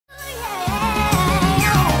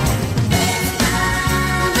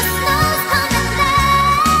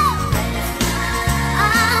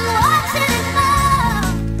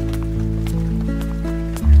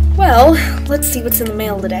Well, let's see what's in the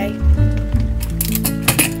mail today.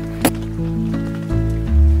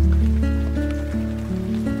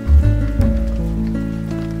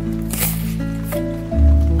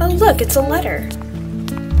 Oh look, it's a letter.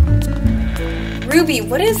 Ruby,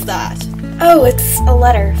 what is that? Oh, it's a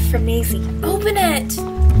letter from Maisie. Open it!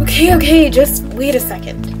 Okay, just wait a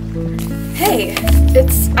second. Hey,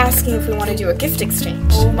 it's asking if we want to do a gift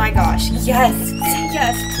exchange. Oh my gosh, yes! Say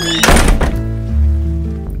yes, please!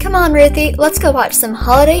 Come on, Ruthie, let's go watch some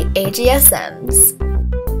holiday AGSMs.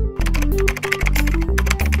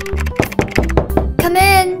 Come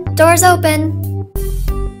in, door's open.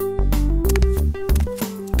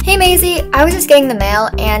 Hey Maisie, I was just getting the mail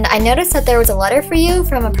and I noticed that there was a letter for you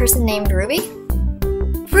from a person named Ruby.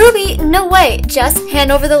 Ruby? No way, just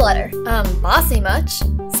hand over the letter. Bossy much?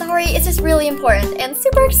 Sorry, it's just really important and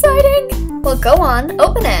super exciting. Well, go on,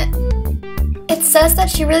 open it. It says that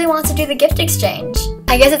she really wants to do the gift exchange.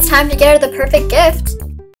 I guess it's time to get her the perfect gift.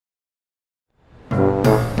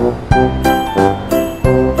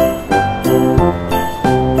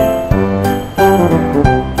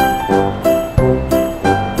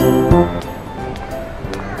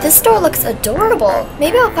 This store looks adorable.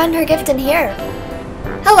 Maybe I'll find her gift in here.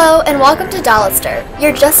 Hello and welcome to Dollister.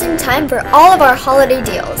 You're just in time for all of our holiday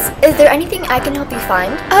deals. Is there anything I can help you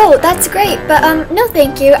find? Oh, that's great, but no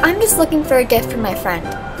thank you. I'm just looking for a gift for my friend.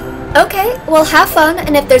 Okay, well have fun,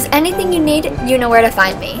 and if there's anything you need, you know where to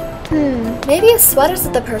find me. Maybe a sweater's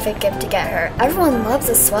the perfect gift to get her. Everyone loves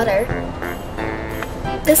a sweater.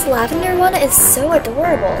 This lavender one is so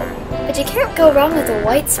adorable, but you can't go wrong with a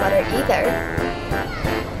white sweater either.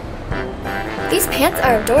 These pants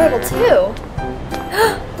are adorable too.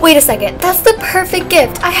 Wait a second, that's the perfect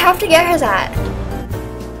gift! I have to get her that!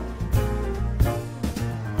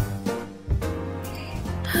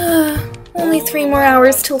 Only 3 more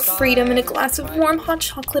hours till freedom and a glass of warm hot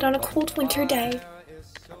chocolate on a cold winter day.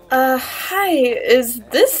 Hi, is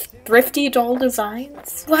this Thrifty Doll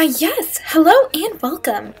Designs? Why yes, hello and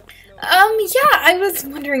welcome. Yeah, I was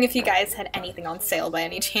wondering if you guys had anything on sale by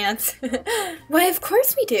any chance. Why, of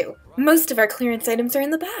course we do. Most of our clearance items are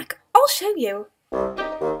in the back. I'll show you.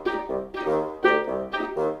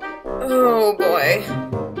 Oh boy.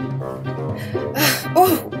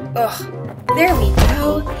 There we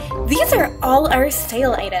go. These are all our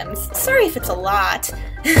sale items. Sorry if it's a lot.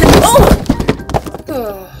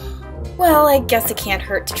 Well, I guess it can't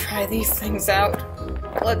hurt to try these things out.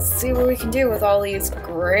 Let's see what we can do with all these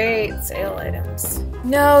great sale items.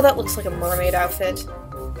 No, that looks like a mermaid outfit.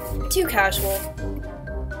 Too casual.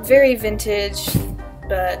 Very vintage,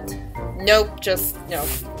 but nope, just nope.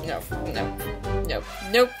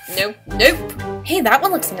 Hey, that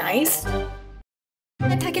one looks nice.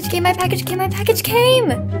 My package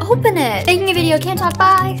came! Open it! Taking a video, can't talk,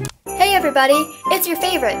 bye! Hey everybody, it's your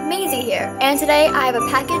favorite, Maisie here, and today I have a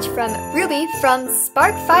package from Ruby from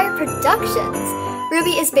sparkfireproductions.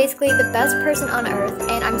 Ruby is basically the best person on earth,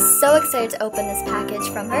 and I'm so excited to open this package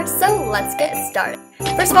from her, so let's get started.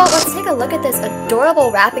 First of all, let's take a look at this adorable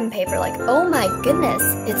wrapping paper. Like, oh my goodness,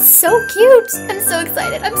 it's so cute! I'm so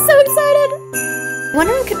excited, I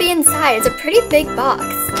wonder what could be inside. It's a pretty big box.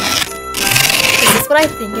 Is this what I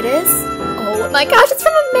think it is? Oh my gosh, it's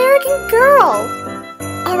from American Girl!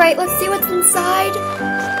 Alright, let's see what's inside.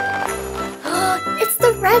 It's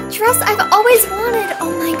the red dress I've always wanted!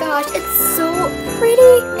 Oh my gosh, it's so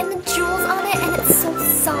pretty! And the jewels on it, and it's so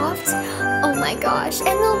soft. Oh my gosh,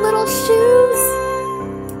 and the little shoes!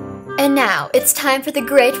 And now, it's time for the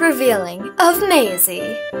great revealing of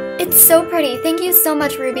Maisie. It's so pretty, thank you so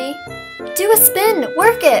much, Ruby. Do a spin,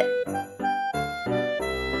 work it!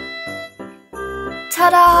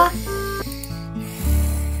 Ta-da!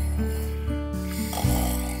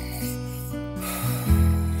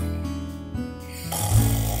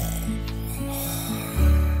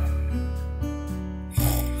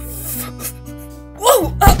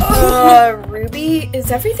 Ruby,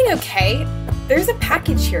 is everything okay? There's a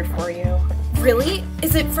package here for you. Really?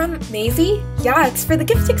 Is it from Maisie? Yeah, it's for the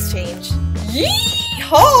gift exchange.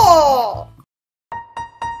 Yeehaw!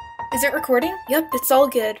 Is it recording? Yep, it's all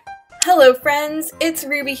good. Hello friends, it's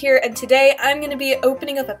Ruby here, and today I'm going to be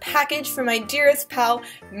opening up a package for my dearest pal,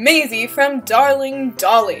 Maisie from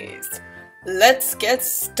DarlingDollies. Let's get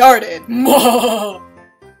started!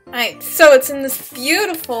 Alright, so it's in this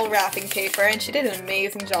beautiful wrapping paper, and she did an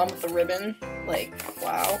amazing job with the ribbon. Like,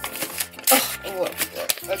 wow. Oh, look,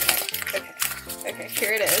 okay,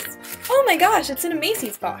 here it is. Oh my gosh, it's in a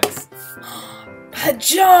Macy's box.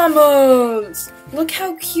 Pajamas! Look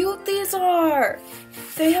how cute these are!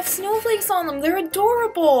 They have snowflakes on them, they're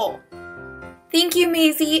adorable! Thank you,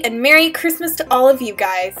 Maisie, and Merry Christmas to all of you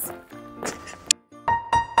guys!